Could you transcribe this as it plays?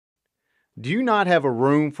Do you not have a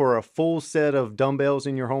room for a full set of dumbbells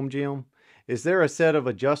in your home gym? Is there a set of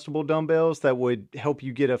adjustable dumbbells that would help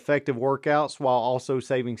you get effective workouts while also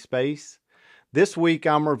saving space? This week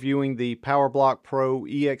I'm reviewing the Powerblock Pro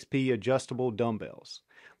EXP adjustable dumbbells.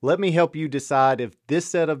 Let me help you decide if this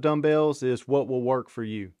set of dumbbells is what will work for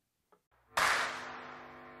you.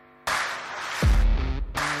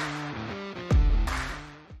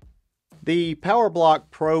 The Powerblock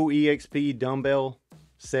Pro EXP dumbbell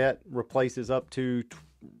set replaces up to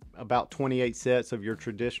about 28 sets of your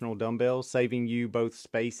traditional dumbbells, saving you both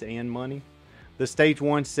space and money. The Stage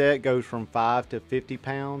 1 set goes from 5 to 50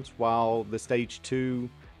 pounds, while the Stage 2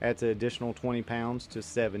 adds an additional 20 pounds to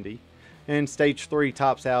 70, and Stage 3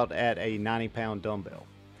 tops out at a 90-pound dumbbell.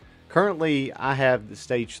 Currently, I have the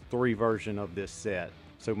Stage 3 version of this set,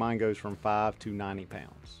 so mine goes from 5 to 90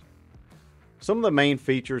 pounds. Some of the main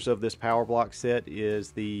features of this Powerblock set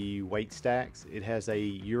is the weight stacks. It has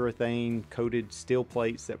a urethane coated steel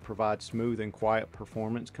plates that provide smooth and quiet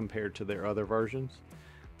performance compared to their other versions.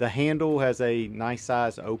 The handle has a nice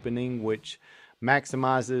size opening which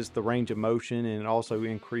maximizes the range of motion, and it also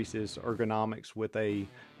increases ergonomics with a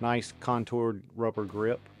nice contoured rubber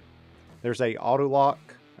grip. There's a auto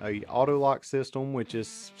lock system which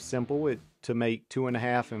is simple to make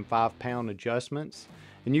 2.5 and 5 pound adjustments.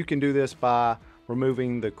 And you can do this by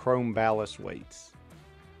removing the chrome ballast weights.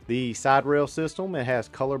 The side rail system, it has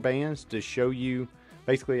color bands to show you,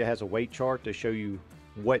 basically it has a weight chart to show you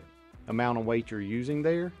what amount of weight you're using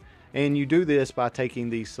there. And you do this by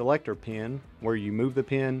taking the selector pin, where you move the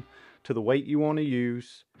pin to the weight you want to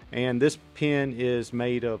use. And this pin is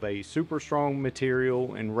made of a super strong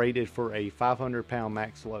material and rated for a 500-pound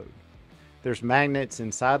max load. There's magnets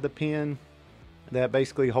inside the pin that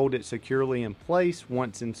basically hold it securely in place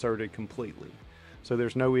once inserted completely. So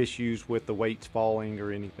there's no issues with the weights falling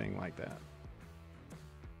or anything like that.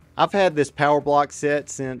 I've had this Powerblock set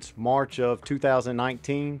since March of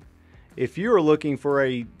 2019. If you are looking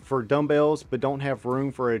for dumbbells but don't have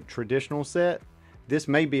room for a traditional set, this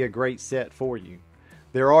may be a great set for you.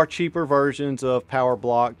 There are cheaper versions of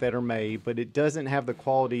Powerblock that are made, but it doesn't have the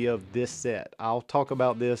quality of this set. I'll talk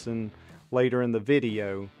about this later in the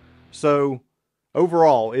video. So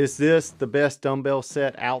overall, is this the best dumbbell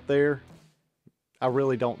set out there? I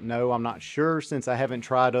really don't know. I'm not sure since I haven't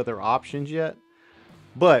tried other options yet.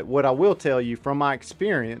 But what I will tell you from my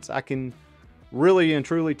experience, I can really and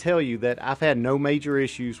truly tell you that I've had no major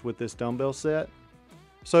issues with this dumbbell set.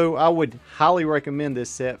 So I would highly recommend this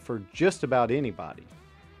set for just about anybody.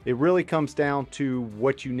 It really comes down to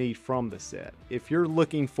what you need from the set. If you're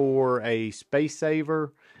looking for a space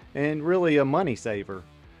saver and really a money saver,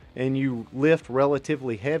 and you lift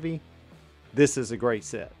relatively heavy, this is a great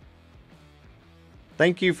set.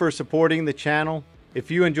 Thank you for supporting the channel.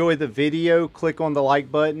 If you enjoyed the video, click on the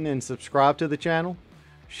like button and subscribe to the channel.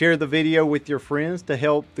 Share the video with your friends to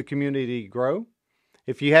help the community grow.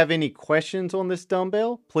 If you have any questions on this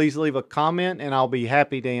dumbbell, please leave a comment and I'll be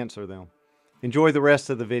happy to answer them. Enjoy the rest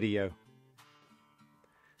of the video.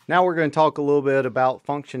 Now we're going to talk a little bit about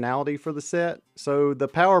functionality for the set. So the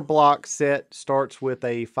Powerblock set starts with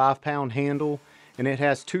a 5-pound handle, and it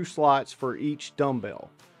has 2 slots for each dumbbell.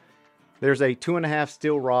 There's a 2.5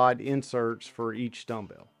 steel rod inserts for each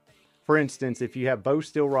dumbbell. For instance, if you have both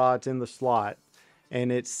steel rods in the slot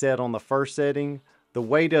and it's set on the first setting, the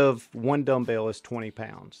weight of one dumbbell is 20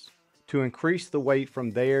 pounds. To increase the weight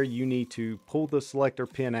from there, you need to pull the selector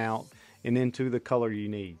pin out and into the color you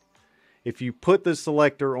need. If you put the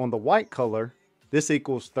selector on the white color, this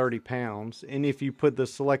equals 30 pounds. And if you put the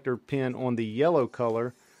selector pin on the yellow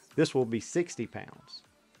color, this will be 60 pounds.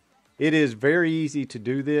 It is very easy to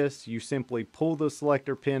do this. You simply pull the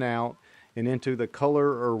selector pin out and into the color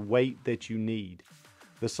or weight that you need.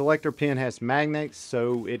 The selector pin has magnets,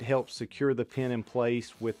 so it helps secure the pin in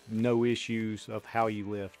place with no issues of how you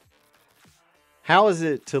lift. How is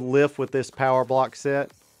it to lift with this Powerblock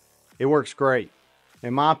set? It works great.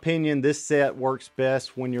 In my opinion, this set works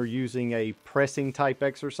best when you're using a pressing type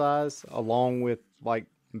exercise along with like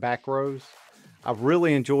back rows. I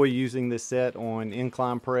really enjoy using this set on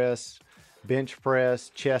incline press, bench press,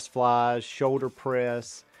 chest flies, shoulder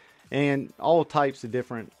press, and all types of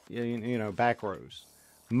different, back rows.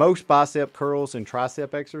 Most bicep curls and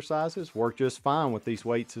tricep exercises work just fine with these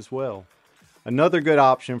weights as well. Another good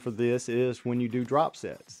option for this is when you do drop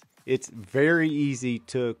sets. It's very easy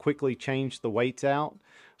to quickly change the weights out,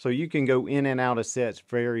 so you can go in and out of sets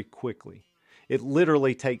very quickly. It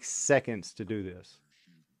literally takes seconds to do this.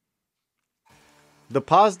 The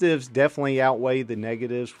positives definitely outweigh the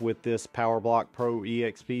negatives with this Powerblock Pro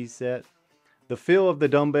EXP set. The feel of the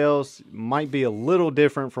dumbbells might be a little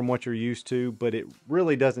different from what you're used to, but it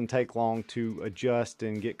really doesn't take long to adjust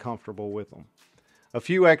and get comfortable with them. A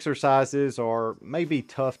few exercises are maybe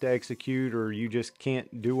tough to execute, or you just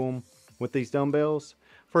can't do them with these dumbbells.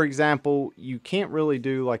 For example, you can't really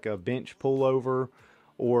do like a bench pullover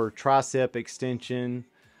or tricep extension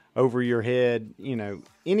over your head. You know,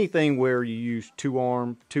 anything where you use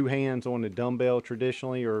two hands on the dumbbell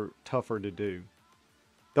traditionally are tougher to do.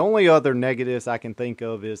 The only other negatives I can think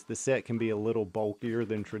of is the set can be a little bulkier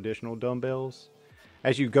than traditional dumbbells.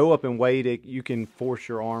 As you go up in weight, you can force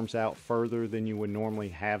your arms out further than you would normally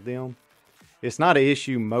have them. It's not an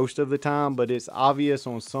issue most of the time, but it's obvious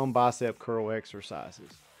on some bicep curl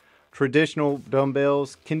exercises. Traditional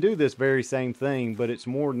dumbbells can do this very same thing, but it's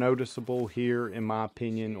more noticeable here, in my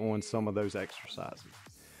opinion, on some of those exercises.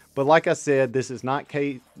 But like I said, this is not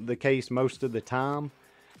the case most of the time.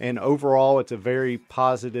 And overall, it's a very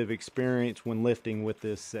positive experience when lifting with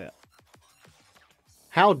this set.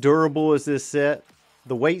 How durable is this set?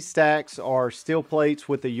 The weight stacks are steel plates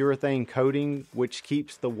with a urethane coating, which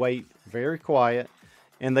keeps the weight very quiet,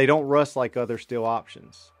 and they don't rust like other steel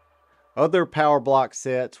options. Other Powerblock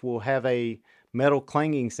sets will have a metal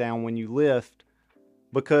clanging sound when you lift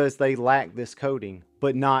because they lack this coating,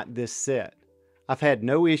 but not this set. I've had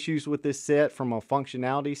no issues with this set from a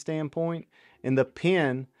functionality standpoint, and the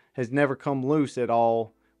pin has never come loose at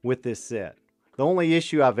all with this set. The only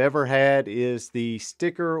issue I've ever had is the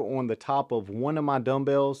sticker on the top of one of my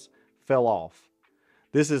dumbbells fell off.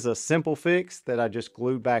 This is a simple fix that I just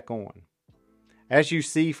glued back on. As you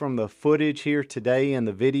see from the footage here today in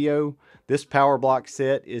the video, this Powerblock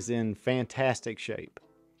set is in fantastic shape.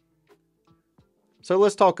 So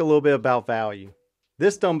let's talk a little bit about value.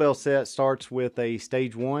 This dumbbell set starts with a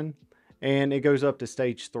stage 1 and it goes up to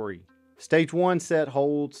stage 3. Stage 1 set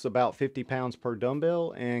holds about 50 pounds per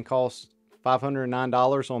dumbbell and costs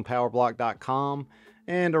 $509 on powerblock.com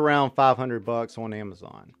and around $500 on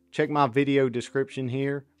Amazon. Check my video description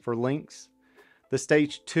here for links. The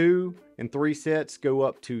stage 2 and 3 sets go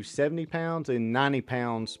up to 70 pounds and 90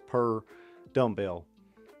 pounds per dumbbell.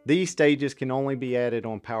 These stages can only be added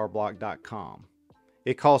on powerblock.com.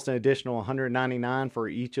 It costs an additional $199 for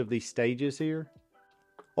each of these stages here.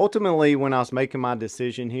 Ultimately, when I was making my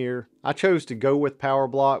decision here, I chose to go with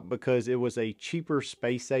Powerblock because it was a cheaper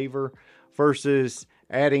space saver versus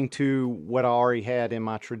adding to what I already had in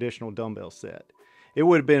my traditional dumbbell set. It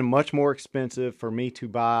would have been much more expensive for me to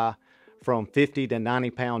buy from 50 to 90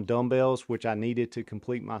 pound dumbbells, which I needed to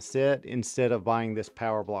complete my set, instead of buying this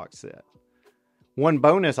Powerblock set. One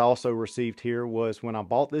bonus I also received here was when I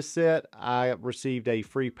bought this set, I received a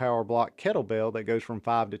free Powerblock kettlebell that goes from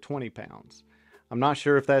 5 to 20 pounds. I'm not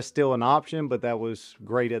sure if that's still an option, but that was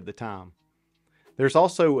great at the time. There's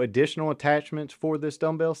also additional attachments for this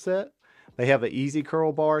dumbbell set. They have an easy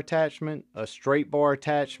curl bar attachment, a straight bar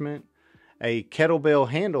attachment, a kettlebell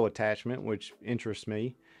handle attachment, which interests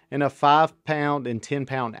me, and a 5 pound and 10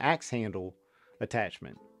 pound axe handle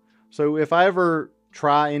attachment. So if I ever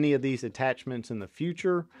try any of these attachments in the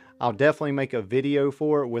future, I'll definitely make a video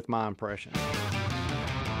for it with my impressions.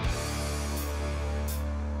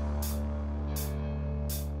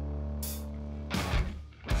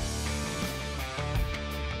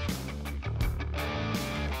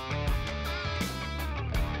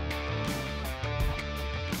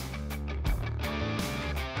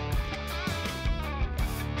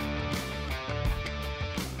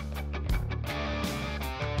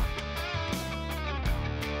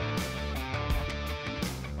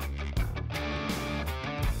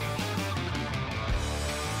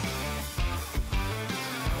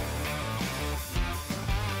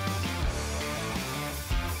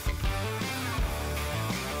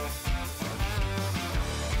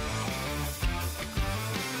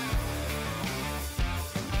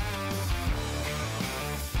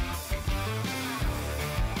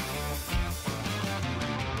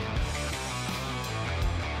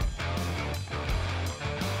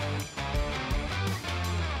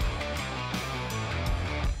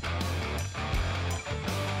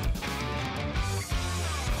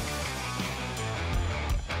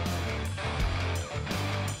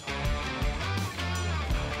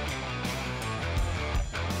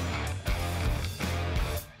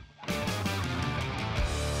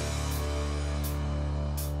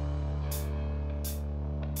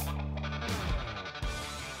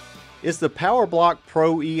 Is the Powerblock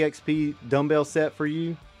Pro EXP dumbbell set for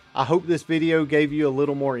you? I hope this video gave you a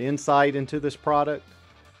little more insight into this product.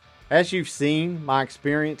 As you've seen, my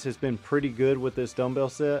experience has been pretty good with this dumbbell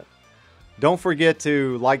set. Don't forget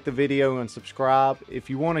to like the video and subscribe. If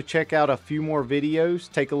you want to check out a few more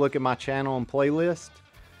videos, take a look at my channel and playlist.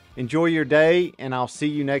 Enjoy your day, and I'll see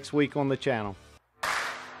you next week on the channel.